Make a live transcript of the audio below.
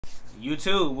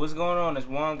YouTube, what's going on? It's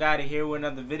Juan Gotti here with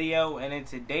another video, and in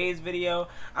today's video,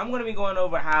 I'm going to be going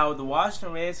over how the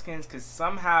Washington Redskins could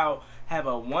somehow have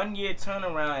a one-year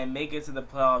turnaround and make it to the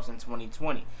playoffs in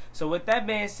 2020. So with that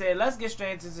being said, let's get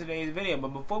straight into today's video. But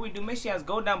before we do, make sure you guys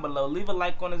go down below, leave a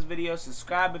like on this video,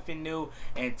 subscribe if you're new,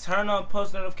 and turn on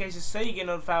post notifications so you get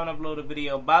notified when I upload a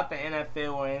video about the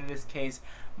NFL, or in this case,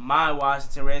 my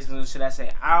Washington Redskins, or should I say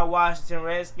our Washington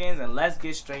Redskins. And let's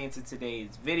get straight into today's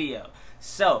video.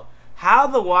 So, how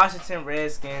the Washington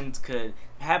Redskins could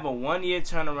have a one-year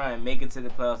turnaround and make it to the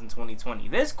playoffs in 2020.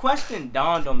 This question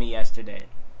dawned on me yesterday.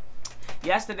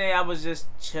 Yesterday, I was just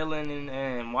chilling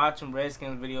and watching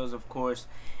Redskins videos, of course,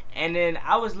 and then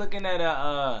I was looking at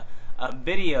a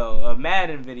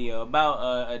Madden video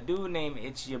about a dude named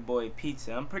It's Your Boy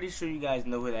Pizza. I'm pretty sure you guys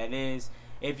know who that is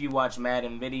if you watch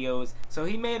Madden videos. So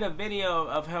he made a video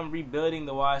of him rebuilding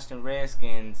the Washington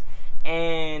Redskins,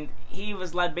 and he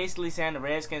was like basically saying the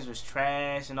Redskins was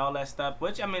trash and all that stuff,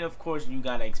 which, I mean, of course you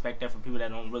gotta expect that from people that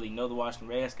don't really know the Washington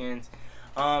Redskins.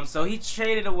 So he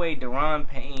traded away Deron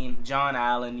Payne, John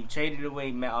Allen. He traded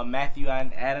away Matthew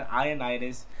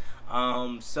Ioannidis.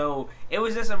 So it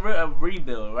was just a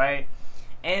rebuild, right?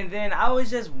 And then I was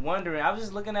just wondering, I was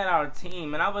just looking at our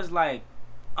team, and I was like,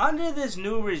 under this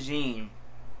new regime,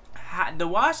 the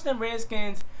Washington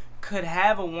Redskins could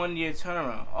have a one-year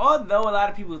turnaround. Although a lot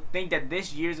of people think that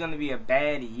this year is going to be a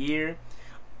bad year,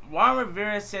 Ron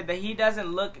Rivera said that he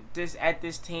doesn't look at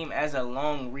this team as a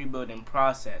long rebuilding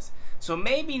process. So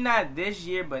maybe not this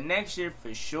year, but next year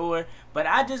for sure. But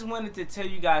I just wanted to tell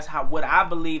you guys what I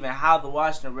believe and how the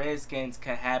Washington Redskins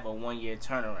could have a one-year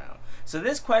turnaround. So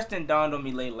this question dawned on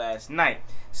me late last night.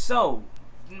 So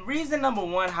reason number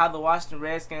one how the Washington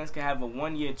Redskins can have a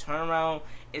one-year turnaround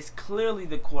is clearly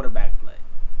the quarterback play.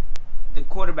 The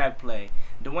quarterback play.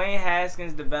 Dwayne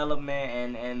Haskins'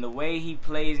 development and the way he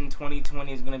plays in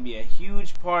 2020 is going to be a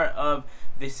huge part of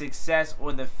the success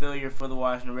or the failure for the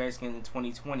Washington Redskins in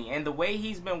 2020. And the way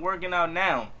he's been working out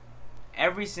now,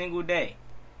 every single day,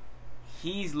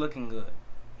 he's looking good.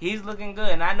 He's looking good.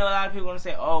 And I know a lot of people are going to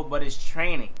say, oh, but it's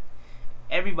training.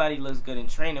 Everybody looks good in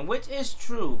training, which is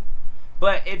true.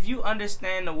 But if you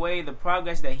understand the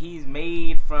progress that he's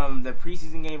made from the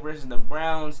preseason game versus the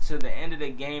Browns to the end of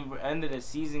the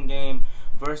season game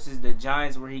versus the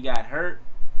Giants where he got hurt,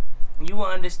 you will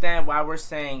understand why we're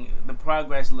saying the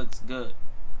progress looks good.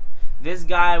 This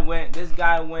guy went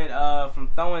from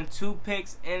throwing 2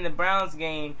 picks in the Browns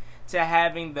game to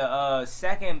having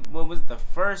the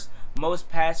first most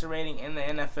passer rating in the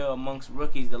NFL amongst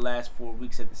rookies the last 4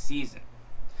 weeks of the season.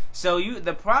 So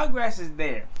the progress is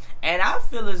there. And I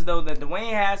feel as though that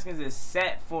Dwayne Haskins is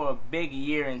set for a big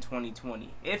year in 2020.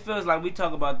 It feels like we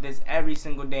talk about this every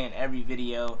single day in every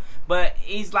video, but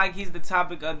he's the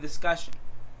topic of discussion.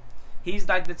 He's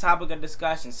like the topic of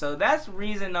discussion. So that's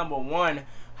reason number one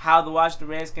how the Washington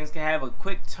Redskins can have a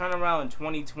quick turnaround in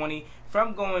 2020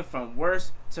 from going from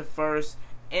worst to first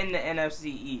in the NFC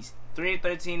East.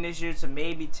 3-13 this year to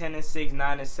maybe 10-6,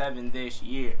 9-7 this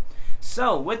year.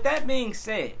 So, with that being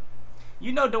said,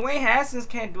 you know Dwayne Haskins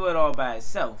can't do it all by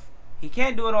himself. He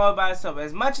can't do it all by himself.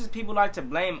 As much as people like to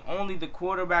blame only the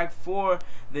quarterback for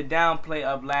the downplay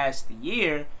of last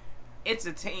year, it's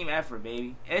a team effort,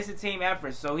 baby. It's a team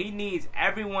effort. So he needs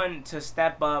everyone to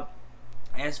step up.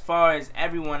 As far as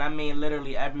everyone, I mean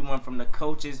literally everyone from the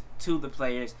coaches to the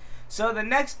players. So the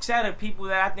next set of people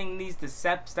that I think needs to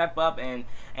step up and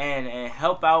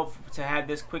help out to have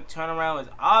this quick turnaround is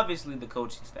obviously the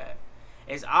coaching staff.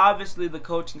 It's obviously the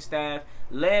coaching staff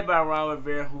led by Ron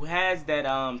Rivera, who has that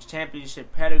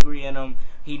championship pedigree in him.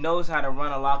 He knows how to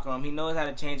run a locker room. He knows how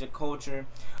to change a culture.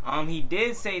 He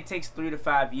did say it takes 3 to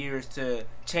 5 years to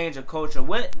change a culture,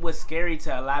 what was scary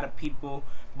to a lot of people.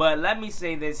 But let me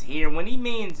say this here. When he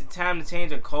means time to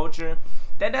change a culture,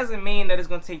 that doesn't mean that it's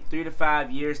going to take 3 to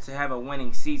 5 years to have a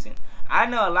winning season. I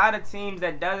know a lot of teams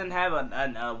that doesn't have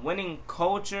a winning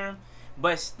culture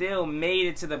but still made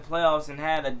it to the playoffs and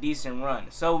had a decent run.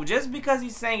 So just because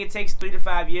he's saying it takes 3 to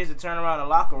 5 years to turn around a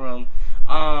locker room,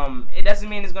 it doesn't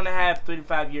mean it's going to have 3 to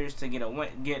 5 years to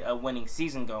get a winning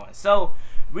season going. So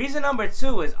reason number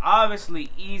two is obviously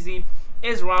easy.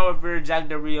 Is Ron Rivera, Jack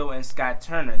Del Rio, and Scott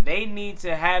Turner. They need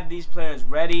to have these players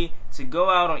ready to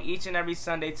go out on each and every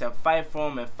Sunday to fight for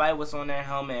them and fight what's on their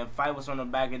helmet and fight what's on the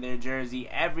back of their jersey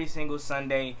every single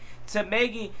Sunday to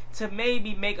maybe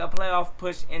make a playoff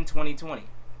push in 2020.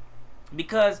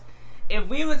 Because if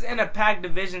we was in a packed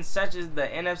division such as the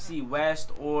NFC West,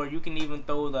 or you can even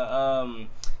throw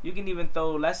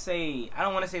let's say, I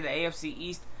don't want to say the AFC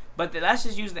East, but let's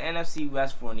just use the NFC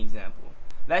West for an example.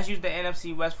 Let's use the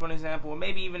NFC West for an example, or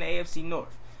maybe even the AFC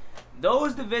North.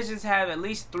 those divisions have at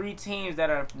least 3 teams that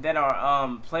are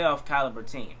playoff caliber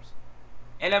teams.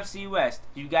 NFC West,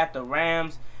 you got the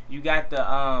Rams, you got the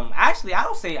actually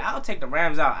I'll take the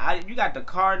Rams out. You got the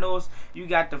Cardinals, you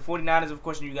got the 49ers, of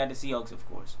course, and you got the Seahawks, of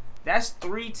course. That's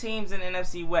 3 teams in the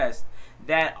NFC West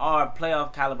that are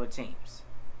playoff caliber teams.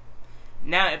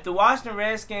 Now, if the Washington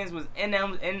Redskins was in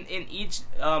each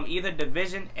either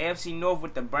division, AFC North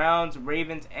with the Browns,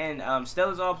 Ravens, and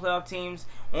Steelers, all playoff teams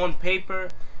on paper,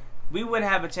 we wouldn't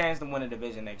have a chance to win a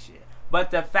division next year. But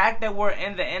the fact that we're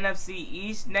in the NFC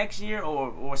East next year,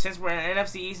 or since we're in the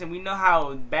NFC East and we know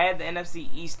how bad the NFC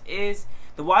East is,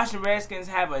 the Washington Redskins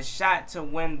have a shot to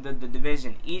win the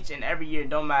division each and every year,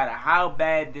 no matter how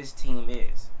bad this team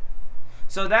is.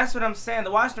 So that's what I'm saying.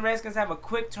 The Washington Redskins have a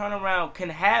quick turnaround, can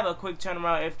have a quick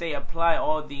turnaround if they apply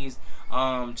all these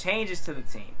changes to the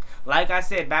team. Like I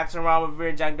said, back to Ron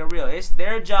Rivera, Jack Del Rio. It's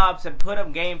their job to put a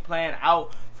game plan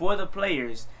out for the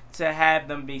players to have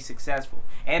them be successful.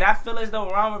 And I feel as though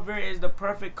Ron Rivera is the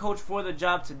perfect coach for the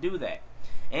job to do that.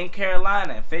 In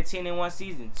Carolina, 15-1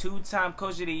 season, 2-time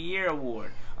Coach of the Year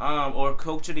award, or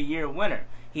Coach of the Year winner.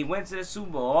 He went to the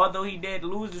Super Bowl. Although he did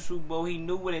lose the Super Bowl, he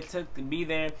knew what it took to be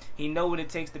there. He knew what it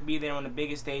takes to be there on the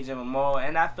biggest stage of them all.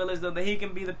 And I feel as though that he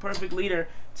can be the perfect leader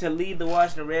to lead the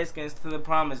Washington Redskins to the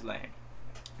promised land.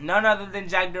 None other than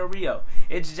Jack Del Rio.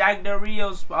 It's Jack Del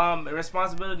Rio's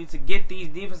responsibility to get these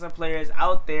defensive players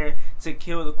out there to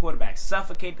kill the quarterback,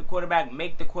 suffocate the quarterback,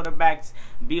 make the quarterbacks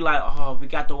be like, oh, we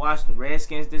got the Washington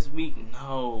Redskins this week.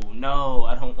 No,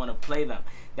 I don't want to play them.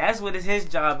 That's what his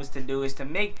job is to do, is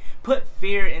to put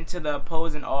fear into the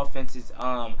opposing offense's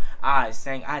eyes,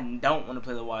 saying, I don't want to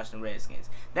play the Washington Redskins.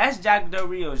 That's Jack Del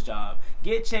Rio's job.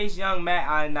 Get Chase Young, Matt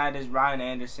Ioannidis, Ryan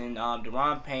Anderson,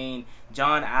 Deron Payne,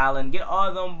 John Allen. Get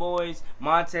all them boys,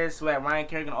 Montez Sweat, Ryan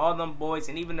Kerrigan, all them boys,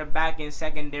 and even the back end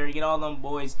secondary. Get all them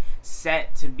boys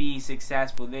set to be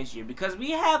successful this year, because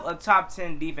we have a top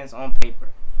 10 defense on paper.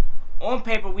 On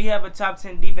paper, we have a top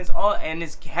 10 defense, and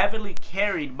it's heavily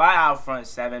carried by our front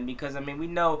 7, because, I mean, we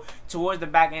know towards the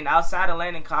back end, outside of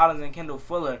Landon Collins and Kendall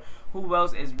Fuller, who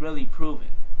else is really proven?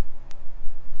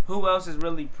 Who else is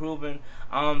really proven?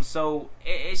 So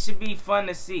it should be fun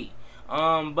to see.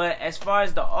 But as far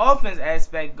as the offense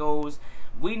aspect goes,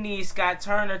 we need Scott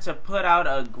Turner to put out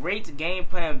a great game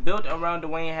plan built around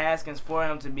Dwayne Haskins for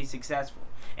him to be successful.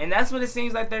 And that's what it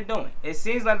seems like they're doing. It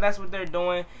seems like that's what they're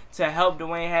doing to help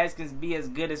Dwayne Haskins be as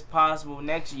good as possible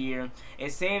next year.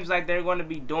 It seems like they're going to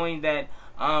be doing that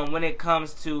when it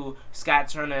comes to Scott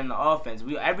Turner and the offense.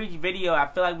 Every video, I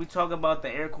feel like we talk about the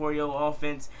Air Coryell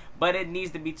offense, but it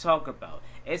needs to be talked about.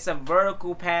 It's a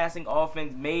vertical passing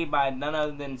offense made by none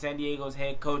other than San Diego's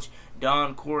head coach,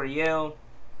 Don Coryell.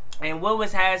 And what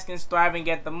was Haskins thriving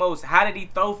at the most? How did he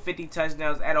throw 50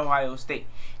 touchdowns at Ohio State?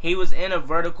 He was in a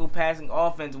vertical passing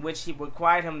offense, which he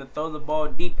required him to throw the ball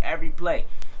deep every play.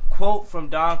 Quote from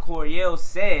Don Coryell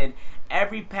said,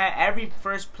 every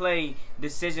first play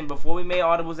decision before we made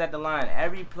audibles at the line,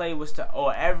 every play was to,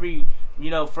 or every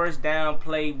first down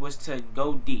play was to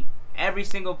go deep. Every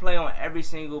single play on every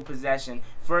single possession,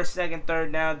 first, second,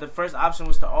 third down, the first option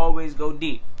was to always go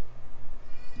deep.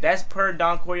 That's per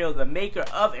Don Coryell, the maker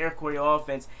of Air Coryell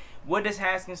offense. What does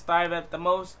Haskins thrive at the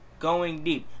most? Going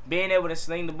deep, being able to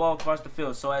sling the ball across the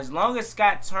field. So as long as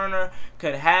Scott Turner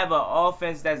could have an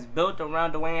offense that's built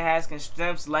around Dwayne Haskins'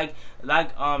 strengths, like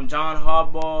John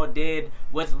Harbaugh did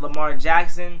with Lamar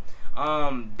Jackson,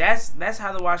 that's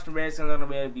how the Washington Redskins are going to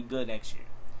be able to be good next year.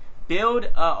 Build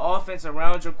an offense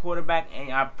around your quarterback,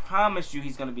 and I promise you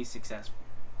he's going to be successful.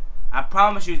 I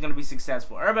promise you he's going to be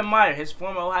successful. Urban Meyer, his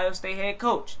former Ohio State head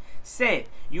coach, said,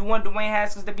 you want Dwayne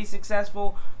Haskins to be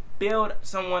successful? Build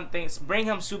someone, bring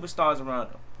him superstars around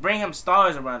him. Bring him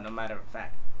stars around him, matter of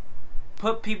fact.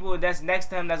 Put people that's next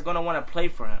to him that's going to want to play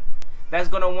for him. That's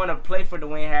going to want to play for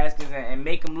Dwayne Haskins and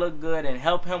make him look good and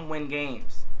help him win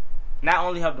games. Not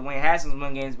only help Dwayne Haskins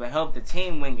win games, but help the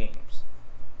team win games.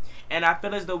 And I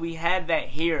feel as though we had that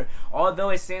here. Although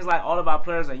it seems like all of our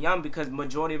players are young, because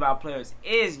majority of our players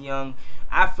is young,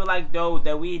 I feel like, though,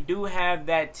 that we do have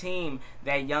that team,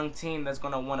 that young team that's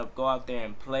going to want to go out there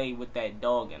and play with that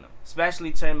dog in them.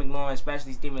 Especially Terry McLaurin,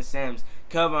 especially Steven Sims,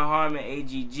 Kelvin Harmon,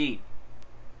 AGG.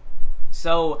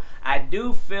 So I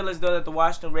do feel as though that the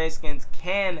Washington Redskins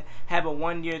can have a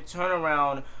one-year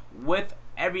turnaround with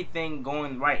everything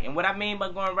going right. And what I mean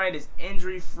by going right is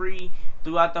injury-free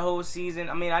throughout the whole season.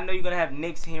 I mean, I know you're going to have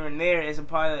nicks here and there as a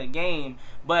part of the game,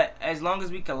 but as long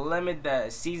as we can limit the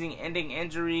season-ending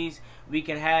injuries, we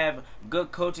can have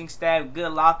good coaching staff,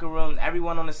 good locker room,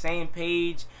 everyone on the same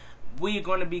page, we're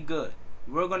going to be good.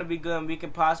 We're going to be good, and we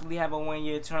can possibly have a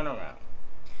one-year turnaround.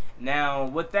 Now,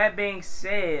 with that being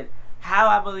said, how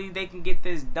I believe they can get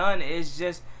this done is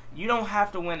just, you don't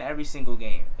have to win every single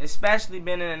game, especially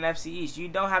being in the NFC East. You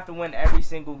don't have to win every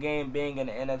single game being in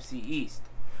the NFC East.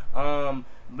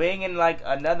 Being in like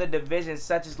another division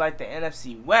such as like the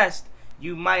NFC West,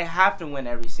 you might have to win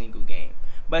every single game.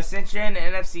 But since you're in the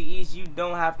NFC East, you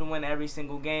don't have to win every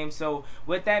single game. So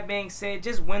with that being said,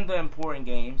 just win the important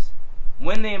games.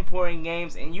 Win the important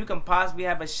games, and you can possibly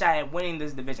have a shot at winning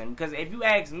this division. Because if you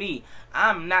ask me,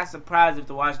 I'm not surprised if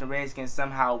the Washington Redskins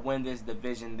somehow win this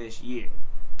division this year.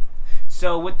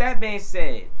 So with that being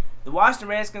said, the Washington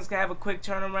Redskins can have a quick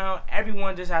turnaround.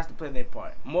 Everyone just has to play their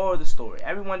part. Moral of the story,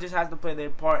 everyone just has to play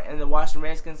their part, and the Washington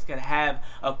Redskins can have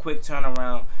a quick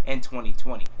turnaround in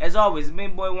 2020. As always, it's me,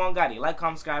 boy Juan Gotti. Like,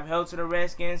 comment, subscribe, hell to the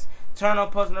Redskins. Turn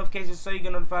on post notifications so you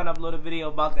get notified when I upload a video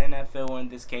about the NFL, or in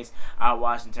this case, our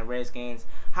Washington Redskins.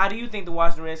 How do you think the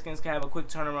Washington Redskins can have a quick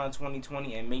turnaround in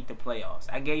 2020 and make the playoffs?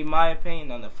 I gave you my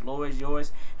opinion, and the floor is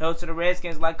yours. Hell to the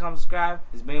Redskins. Like, comment, subscribe.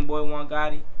 It's been boy Juan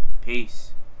Gotti. Peace.